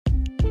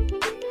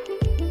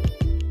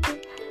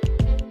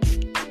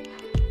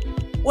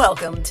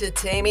Welcome to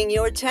Taming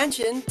Your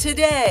Tension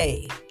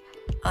today.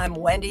 I'm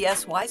Wendy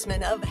S.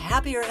 Wiseman of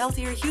Happier,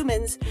 Healthier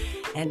Humans,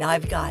 and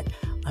I've got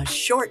a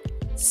short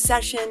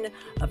session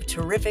of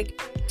terrific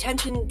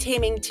tension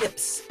taming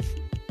tips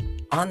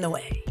on the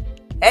way.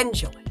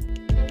 Enjoy.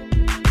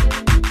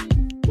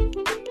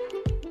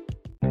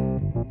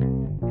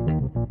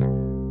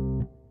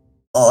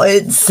 Oh,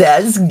 it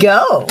says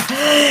go.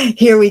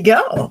 Here we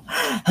go.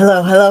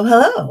 Hello, hello,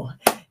 hello.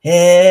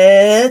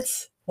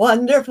 It's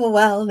Wonderful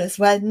Wellness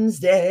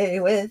Wednesday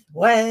with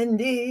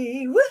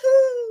Wendy.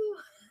 Woohoo!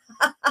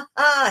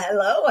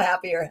 Hello,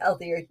 happier,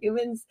 healthier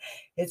humans.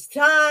 It's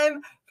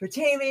time for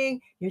taming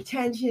your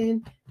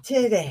tension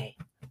today.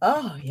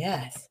 Oh,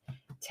 yes.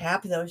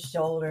 Tap those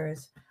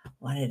shoulders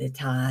one at a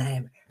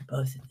time,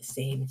 both at the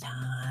same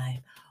time.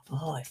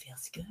 Oh, it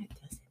feels good,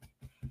 doesn't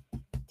it?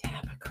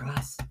 Tap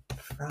across the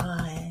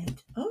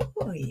front.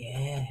 Oh,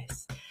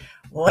 yes.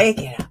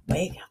 Wake up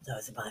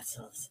those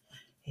muscles.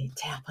 Hey,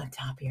 tap on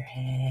top of your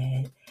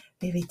head.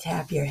 Maybe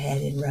tap your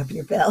head and rub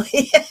your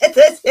belly at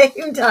the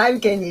same time.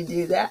 Can you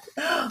do that?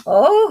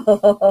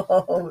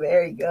 Oh,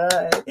 very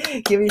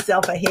good. Give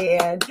yourself a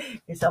hand,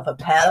 yourself a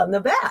pat on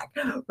the back,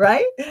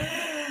 right?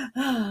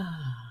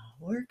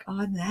 Work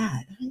on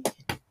that.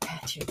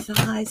 Pat your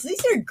thighs.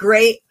 These are a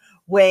great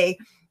way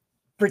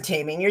for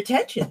taming your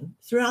tension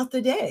throughout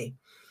the day.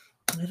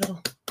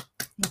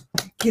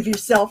 Give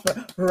yourself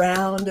a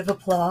round of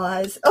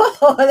applause.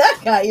 Oh, that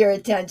got your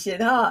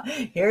attention, huh?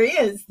 Here he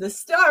is, the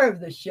star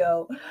of the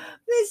show.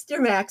 Mr.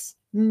 Max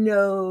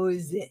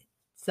knows it.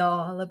 It's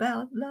all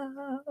about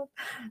love,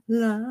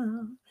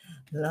 love,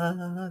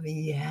 love,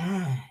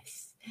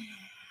 yes.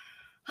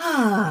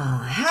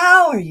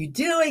 How are you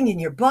doing in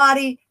your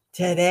body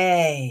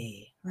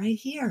today? Right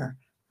here,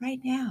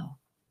 right now.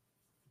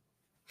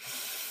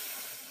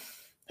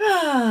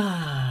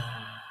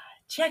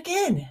 Check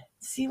in.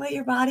 See what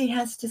your body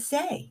has to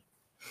say.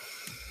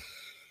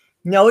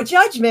 No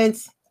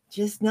judgments,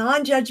 just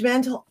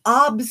non-judgmental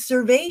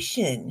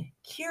observation,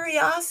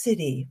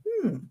 curiosity.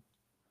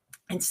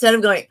 Instead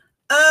of going,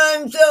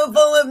 I'm so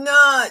full of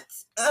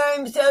knots,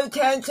 I'm so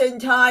tense and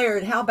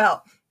tired. How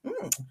about,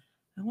 I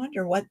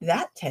wonder what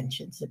that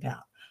tension's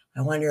about.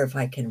 I wonder if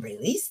I can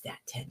release that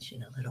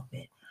tension a little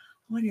bit.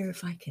 I wonder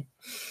if I can.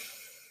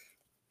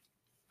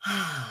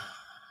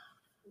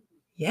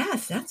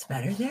 Yes, that's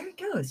better. There it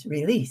goes.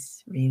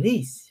 Release,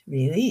 release,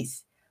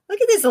 release.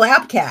 Look at this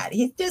lap cat.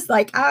 He's just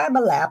like, I'm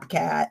a lap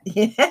cat.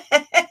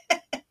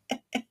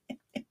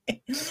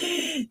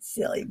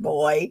 Silly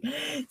boy.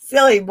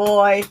 Silly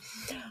boy.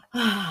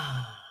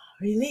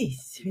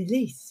 Release,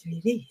 release,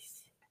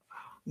 release.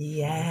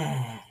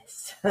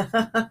 Yes.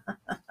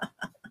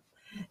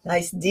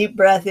 Nice deep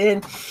breath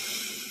in.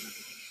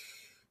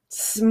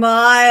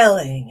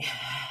 Smiling.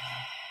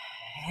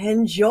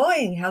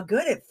 Enjoying how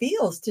good it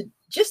feels to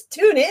just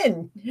tune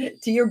in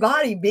to your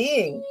body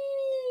being.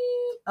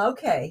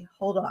 Okay,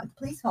 hold on.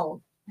 Please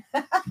hold.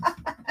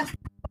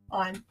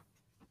 On.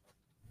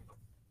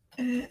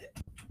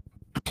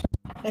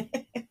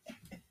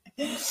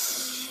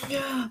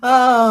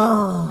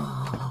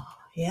 Oh,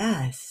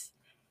 yes.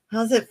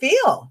 How's it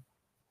feel?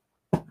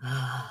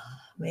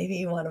 Maybe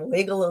you want to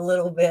wiggle a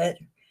little bit,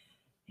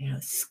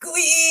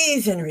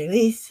 squeeze and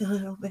release a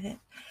little bit.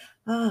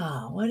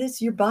 What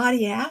is your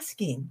body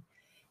asking?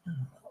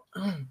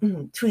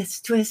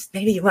 Twist, twist.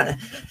 Maybe you want to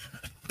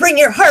bring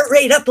your heart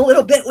rate up a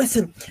little bit with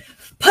some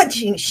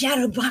punching,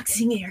 shadow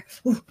boxing air.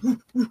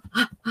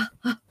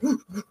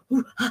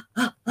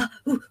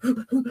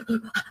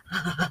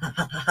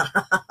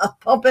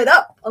 Pump it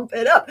up, pump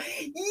it up.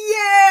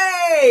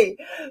 Yay!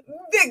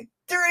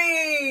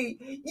 Victory!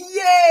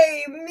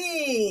 Yay,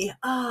 me!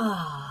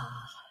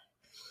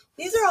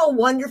 These are all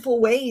wonderful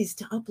ways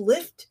to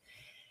uplift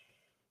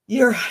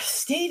your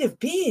state of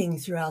being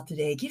throughout the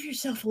day. Give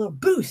yourself a little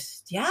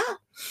boost, yeah?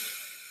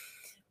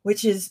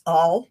 Which is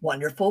all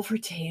wonderful for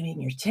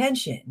taming your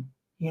tension.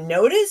 You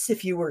notice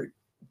if you were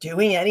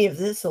doing any of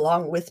this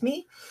along with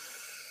me,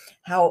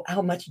 how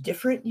much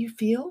different you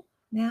feel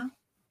now?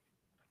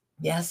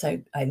 Yes,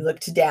 I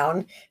looked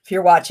down. If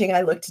you're watching,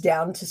 I looked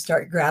down to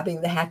start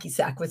grabbing the hacky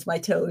sack with my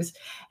toes,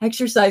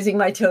 exercising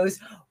my toes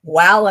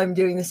while I'm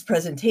doing this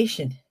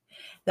presentation.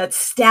 That's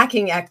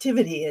stacking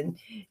activity in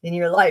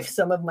your life.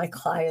 Some of my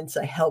clients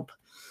I help,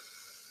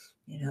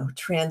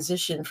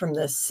 transition from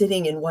the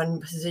sitting in one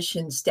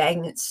position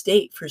stagnant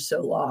state for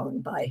so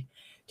long by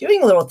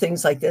doing little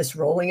things like this,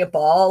 rolling a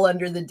ball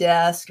under the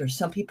desk, or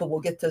some people will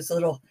get those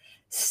little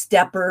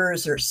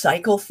steppers or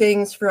cycle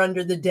things for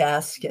under the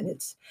desk. And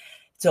it's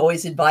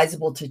always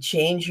advisable to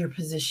change your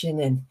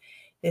position and,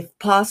 if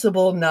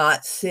possible,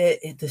 not sit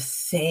at the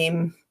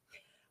same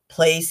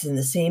place in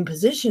the same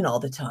position all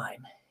the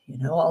time.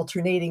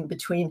 Alternating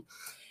between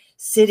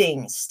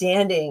sitting,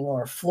 standing,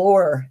 or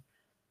floor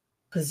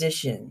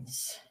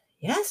positions.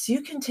 Yes,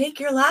 you can take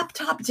your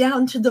laptop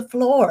down to the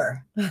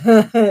floor.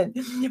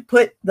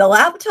 Put the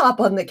laptop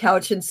on the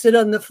couch and sit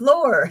on the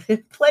floor.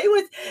 Play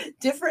with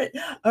different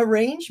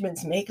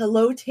arrangements. Make a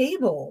low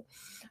table.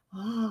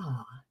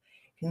 You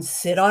can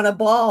sit on a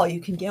ball.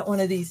 You can get one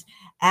of these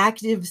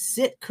active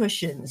sit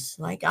cushions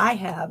like I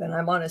have, and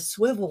I'm on a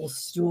swivel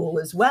stool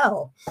as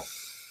well.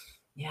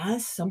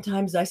 Yes,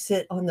 sometimes I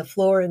sit on the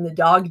floor in the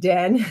dog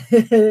den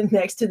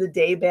next to the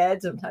day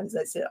bed. Sometimes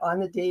I sit on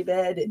the day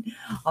bed in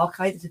all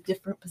kinds of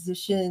different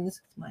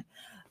positions, with my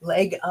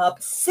leg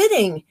up.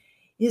 Sitting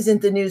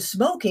isn't the new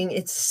smoking,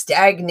 it's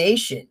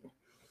stagnation.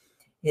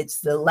 It's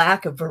the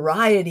lack of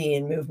variety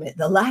in movement,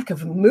 the lack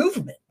of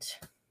movement.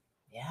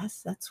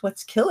 Yes, that's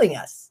what's killing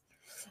us.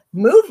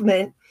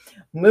 Movement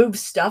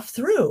moves stuff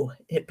through.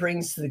 It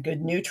brings the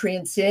good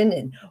nutrients in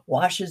and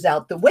washes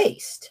out the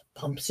waste,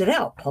 pumps it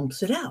out,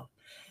 pumps it out.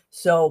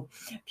 So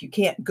if you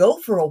can't go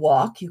for a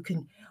walk, you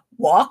can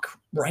walk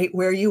right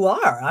where you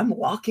are. I'm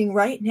walking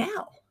right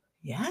now.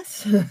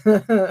 Yes.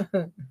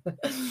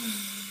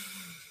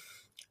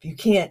 If you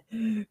can't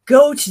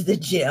go to the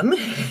gym,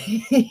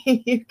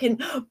 you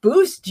can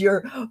boost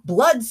your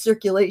blood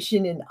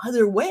circulation in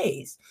other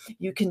ways.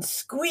 You can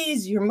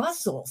squeeze your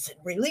muscles and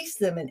release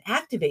them and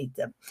activate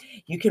them.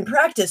 You can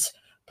practice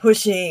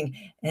pushing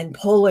and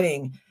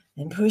pulling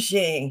and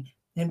pushing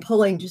and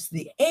pulling just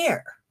the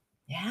air.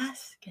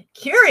 Yes, get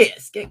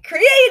curious, get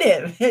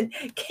creative, and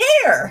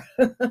care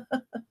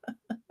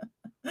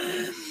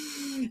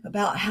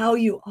about how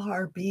you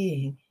are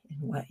being and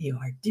what you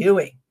are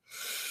doing.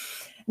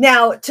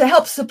 Now, to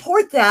help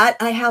support that,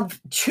 I have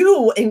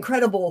two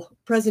incredible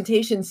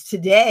presentations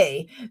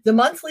today. The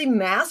monthly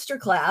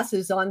masterclass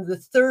is on the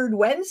third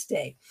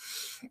Wednesday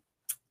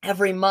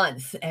every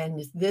month,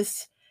 and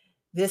this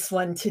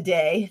one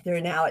today, they're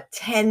now at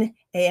 10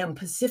 a.m.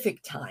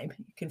 Pacific time.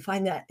 You can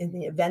find that in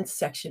the events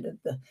section of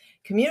the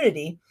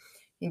community.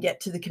 You can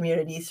get to the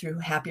community through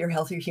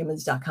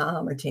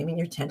happierhealthierhumans.com or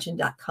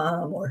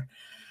tamingyourtension.com or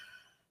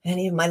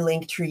any of my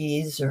link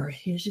trees, or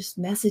you just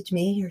message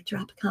me or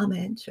drop a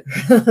comment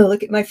or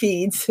look at my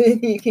feeds.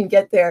 You can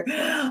get there.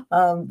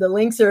 The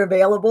links are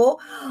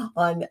available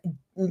on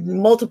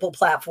multiple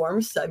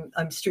platforms.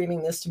 I'm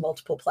streaming this to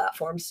multiple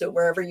platforms. So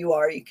wherever you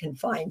are, you can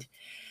find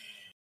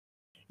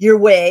your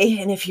way.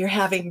 And if you're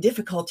having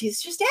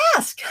difficulties, just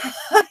ask.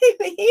 I'm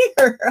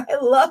here. I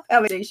love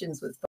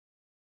conversations with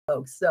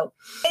folks. So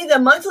the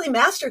monthly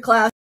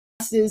masterclass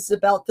is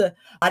about the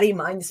body,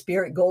 mind,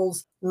 spirit,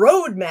 goals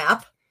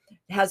roadmap.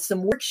 It has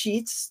some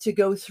worksheets to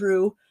go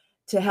through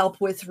to help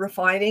with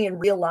refining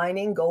and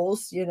realigning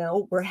goals. You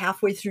know, we're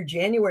halfway through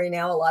January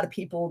now. A lot of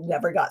people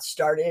never got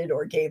started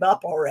or gave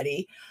up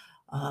already.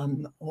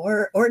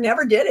 Or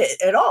never did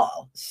it at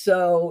all.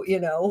 So, you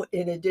know,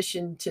 in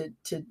addition to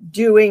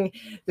doing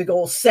the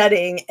goal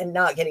setting and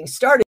not getting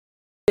started,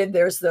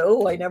 there's the,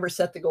 oh, I never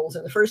set the goals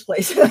in the first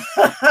place.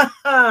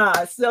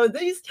 So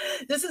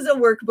this is a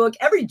workbook.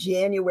 Every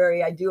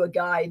January I do a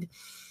guide.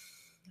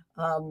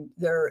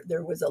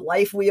 There was a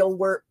life wheel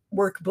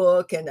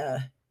workbook and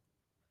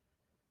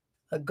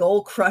a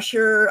goal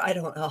crusher.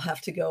 I'll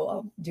have to go.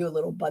 I'll do a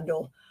little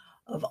bundle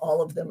of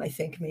all of them, I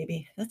think.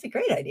 Maybe that's a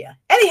great idea.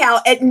 Anyhow,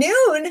 at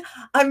noon,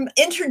 I'm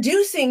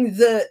introducing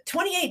the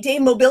 28-day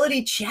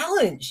mobility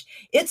challenge.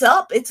 It's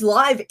up, it's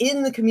live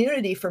in the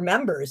community for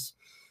members.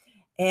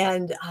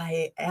 And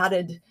I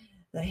added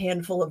a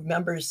handful of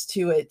members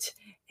to it.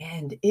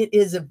 And it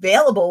is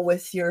available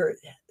with your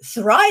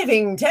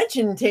thriving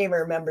Tension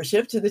Tamer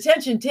membership to the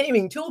Tension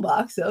Taming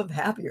Toolbox of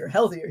Happier,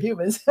 Healthier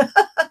Humans.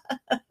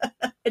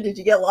 Did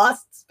you get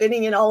lost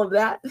spinning in all of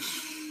that?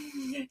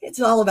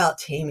 It's all about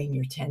taming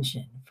your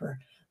tension for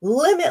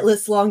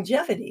limitless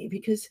longevity,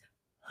 because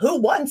who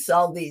wants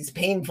all these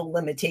painful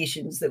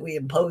limitations that we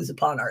impose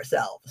upon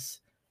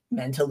ourselves?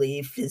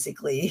 Mentally,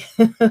 physically,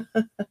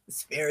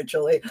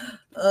 spiritually.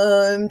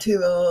 I'm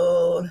too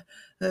old.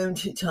 I'm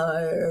too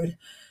tired.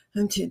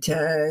 I'm too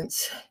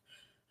tense.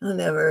 I'll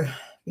never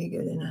be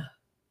good enough.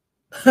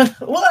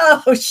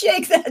 Whoa,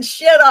 shake that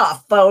shit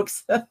off,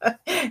 folks.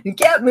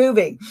 Get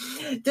moving.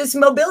 This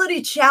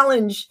mobility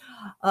challenge,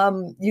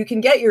 you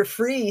can get your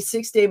free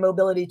 6-day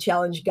mobility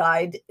challenge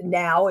guide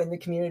now in the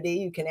community.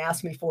 You can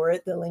ask me for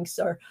it. The links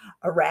are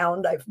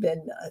around. I've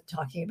been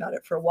talking about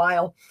it for a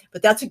while,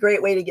 but that's a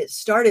great way to get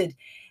started.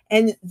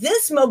 And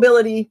this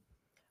mobility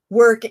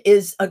work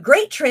is a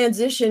great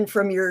transition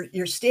from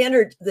your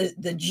standard,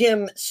 the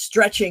gym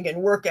stretching and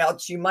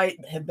workouts you might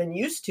have been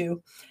used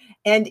to.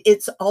 And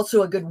it's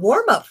also a good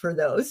warm up for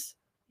those.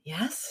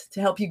 Yes,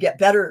 to help you get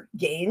better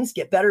gains,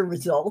 get better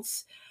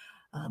results,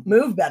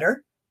 move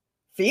better,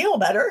 feel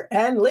better,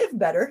 and live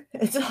better.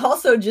 It's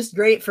also just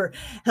great for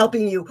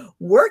helping you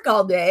work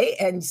all day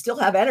and still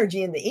have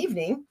energy in the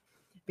evening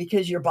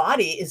because your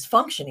body is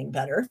functioning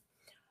better.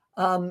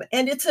 And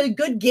it's a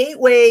good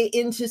gateway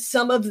into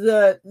some of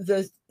the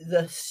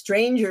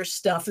stranger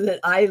stuff that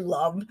I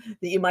love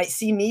that you might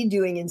see me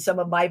doing in some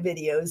of my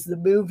videos, the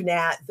move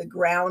nat, the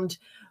ground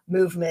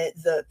movement,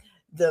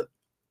 the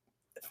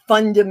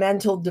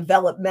fundamental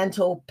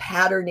developmental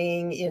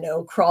patterning,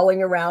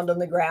 crawling around on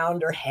the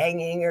ground or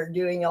hanging or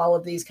doing all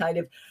of these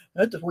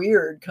that's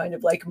weird, kind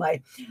of like my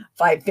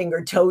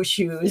 5-finger toe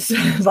shoes,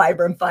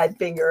 Vibram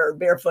 5-finger or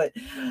barefoot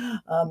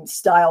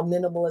style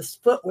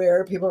minimalist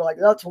footwear. People are like,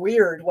 that's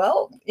weird.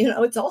 Well,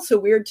 it's also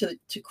weird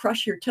to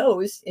crush your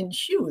toes in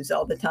shoes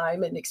all the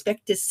time and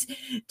expect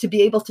to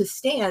be able to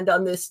stand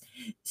on this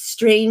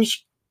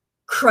strange,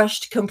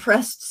 crushed,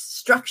 compressed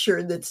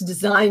structure that's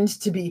designed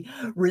to be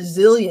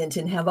resilient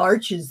and have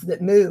arches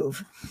that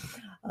move.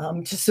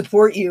 To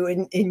support you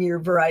in your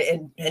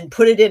variety and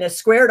put it in a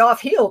squared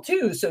off heel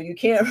too. So you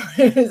can't,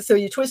 so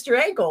you twist your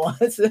ankle.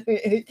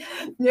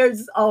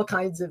 There's all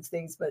kinds of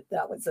things, but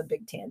that was a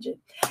big tangent.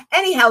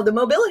 Anyhow, the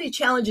mobility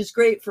challenge is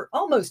great for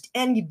almost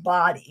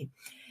anybody.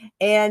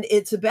 And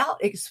it's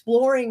about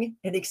exploring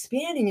and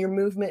expanding your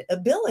movement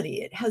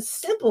ability. It has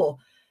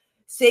simple,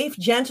 safe,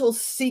 gentle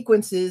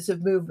sequences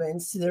of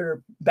movements that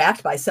are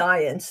backed by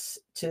science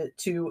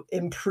to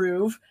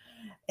improve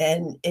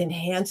and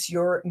enhance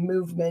your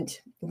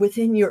movement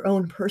within your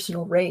own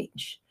personal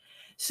range.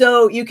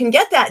 So you can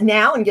get that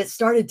now and get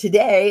started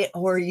today,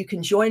 or you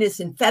can join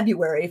us in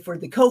February for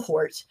the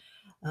cohort,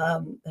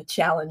 a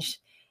challenge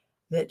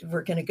that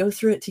we're going to go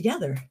through it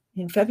together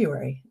in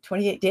February,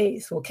 28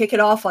 days. We'll kick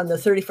it off on the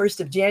 31st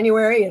of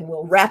January and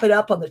we'll wrap it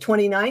up on the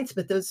 29th.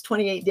 But those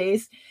 28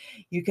 days,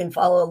 you can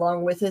follow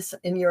along with us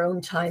in your own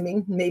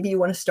timing. Maybe you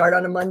want to start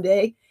on a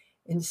Monday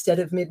instead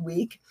of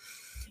midweek.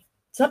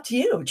 It's up to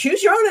you.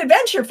 Choose your own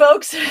adventure,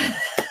 folks.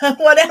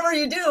 Whatever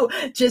you do,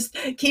 just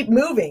keep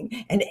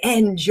moving and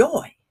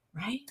enjoy,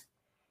 right?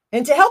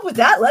 And to help with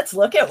that, let's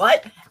look at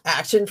what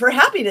Action for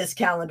Happiness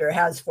calendar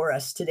has for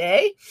us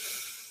today.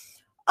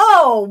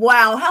 Oh,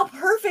 wow. How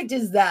perfect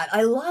is that?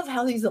 I love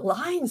how these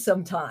align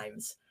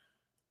sometimes.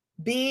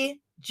 Be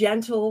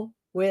gentle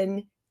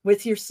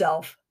with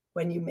yourself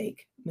when you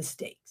make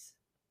mistakes.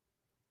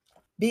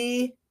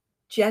 Be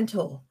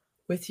gentle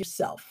with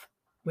yourself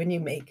when you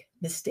make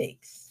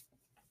mistakes.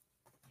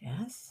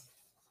 Yes.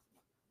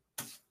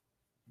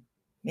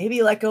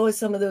 Maybe let go of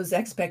some of those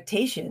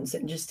expectations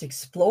and just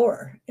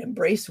explore,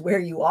 embrace where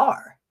you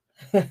are.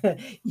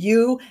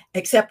 You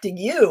accepting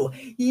you.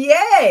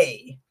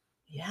 Yay.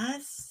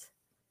 Yes.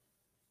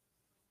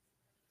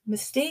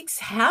 Mistakes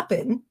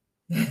happen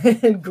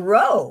and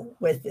grow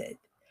with it.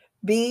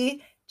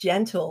 Be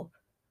gentle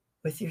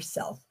with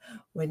yourself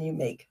when you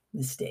make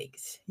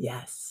mistakes.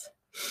 Yes.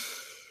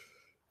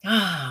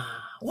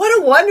 What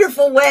a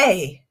wonderful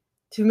way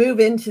to move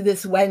into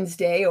this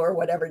Wednesday or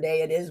whatever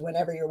day it is,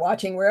 whenever you're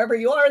watching, wherever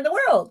you are in the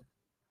world.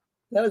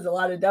 That was a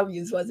lot of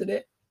W's, wasn't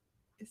it?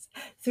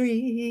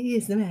 3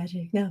 is the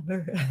magic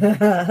number.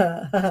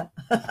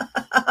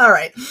 All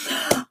right.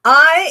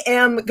 I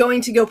am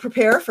going to go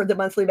prepare for the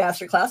monthly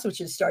masterclass,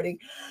 which is starting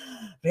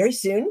very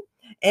soon.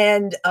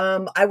 And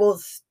I will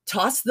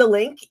toss the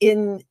link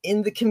in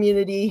the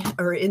community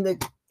or in the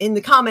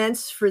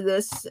comments for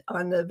this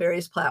on the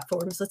various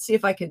platforms. Let's see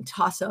if I can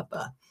toss up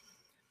a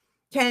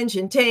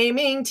Tension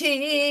Taming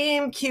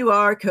Team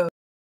QR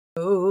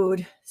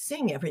code.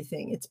 Sing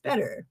everything. It's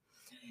better.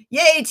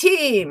 Yay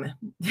team.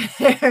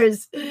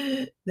 There's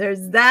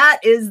that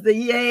is the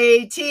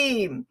yay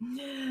team.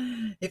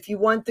 If you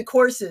want the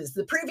courses,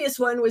 the previous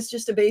one was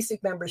just a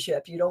basic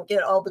membership. You don't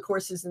get all the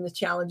courses and the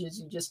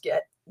challenges. You just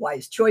get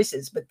wise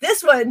choices. But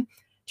this one,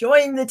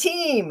 join the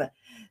team.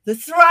 The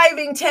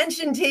thriving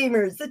tension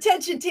tamers, the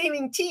tension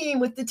taming team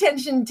with the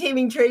tension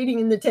taming training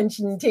and the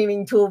tension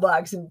taming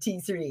toolbox in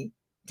T3.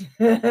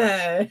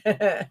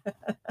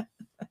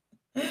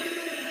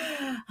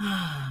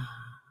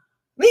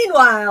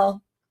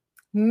 Meanwhile,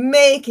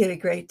 make it a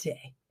great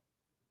day.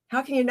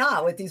 How can you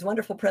not with these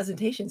wonderful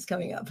presentations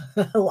coming up,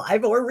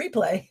 live or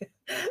replay?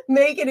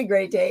 Make it a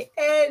great day.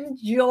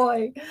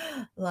 Enjoy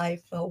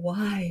life, a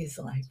wise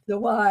life, the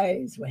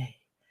wise way.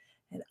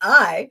 And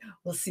I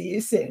will see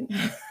you soon.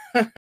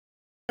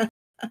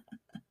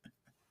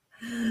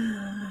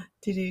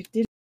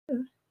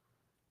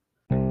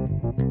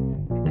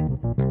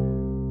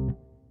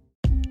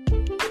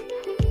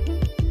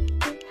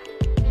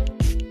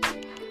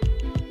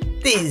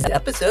 These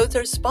episodes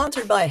are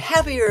sponsored by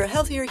Happier,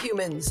 Healthier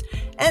Humans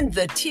and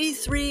the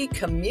T3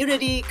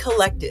 Community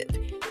Collective,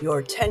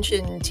 your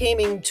tension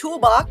taming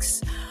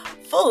toolbox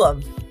full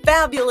of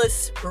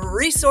fabulous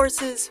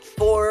resources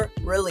for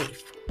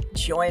relief.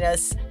 Join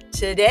us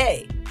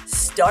today.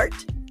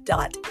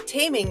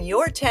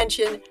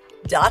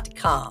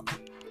 Start.tamingyourtension.com.